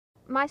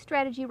my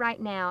strategy right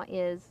now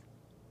is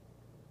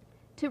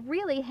to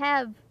really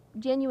have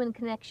genuine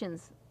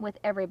connections with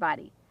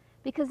everybody.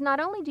 Because not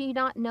only do you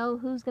not know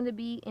who's going to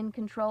be in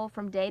control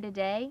from day to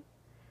day,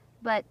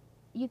 but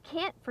you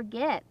can't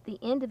forget the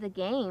end of the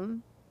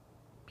game.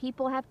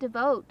 People have to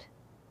vote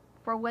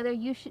for whether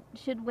you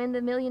should win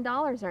the $1 million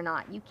or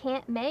not. You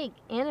can't make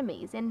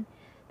enemies. And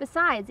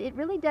besides, it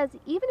really does,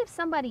 even if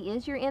somebody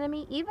is your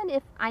enemy, even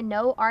if I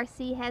know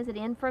RC has it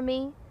in for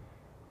me,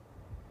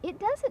 it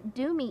doesn't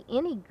do me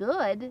any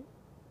good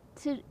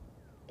to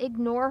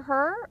ignore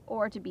her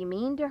or to be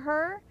mean to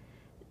her.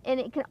 And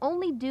it can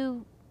only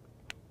do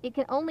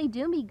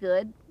me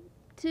good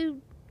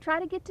to try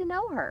to get to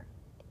know her,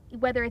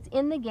 whether it's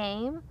in the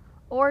game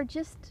or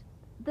just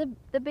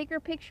the bigger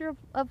picture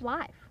of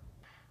life.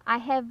 I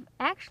have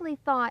actually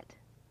thought,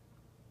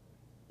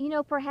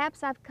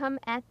 perhaps I've come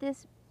at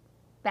this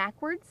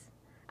backwards.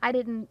 I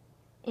didn't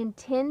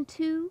intend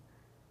to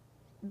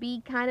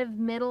be kind of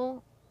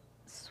middle,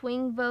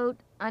 swing vote,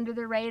 under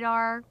the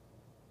radar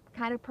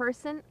kind of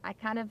person. I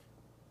kind of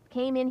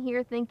came in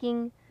here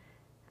thinking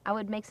I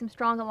would make some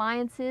strong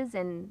alliances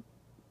and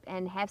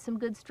have some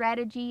good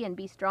strategy and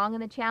be strong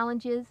in the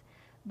challenges.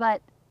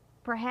 But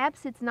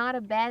perhaps it's not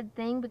a bad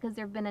thing, because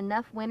there have been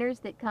enough winners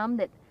that come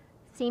that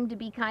seem to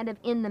be kind of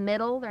in the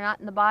middle. They're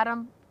not in the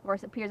bottom. Of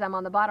course, it appears I'm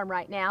on the bottom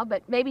right now,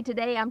 but maybe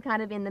today I'm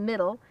kind of in the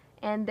middle,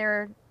 and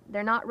they're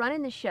not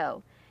running the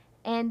show.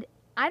 And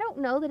I don't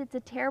know that it's a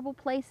terrible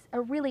place,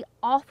 a really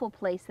awful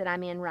place that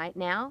I'm in right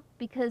now,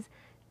 because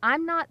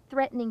I'm not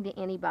threatening to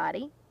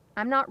anybody.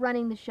 I'm not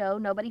running the show.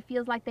 Nobody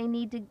feels like they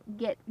need to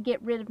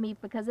get rid of me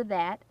because of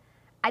that.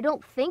 I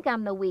don't think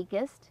I'm the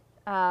weakest.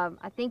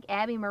 I think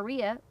Abby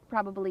Maria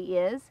probably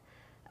is.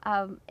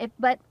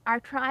 But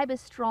our tribe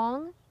is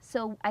strong,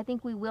 so I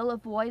think we will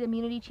avoid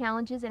immunity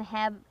challenges and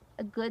have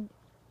a good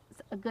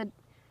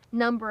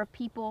number of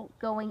people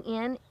going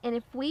in. And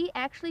if we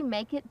actually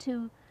make it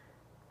to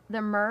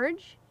the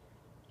merge,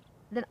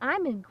 then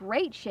I'm in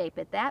great shape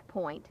at that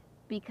point,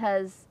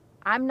 because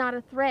I'm not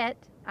a threat.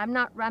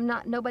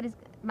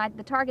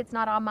 The target's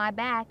not on my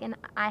back, and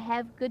I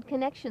have good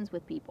connections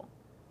with people.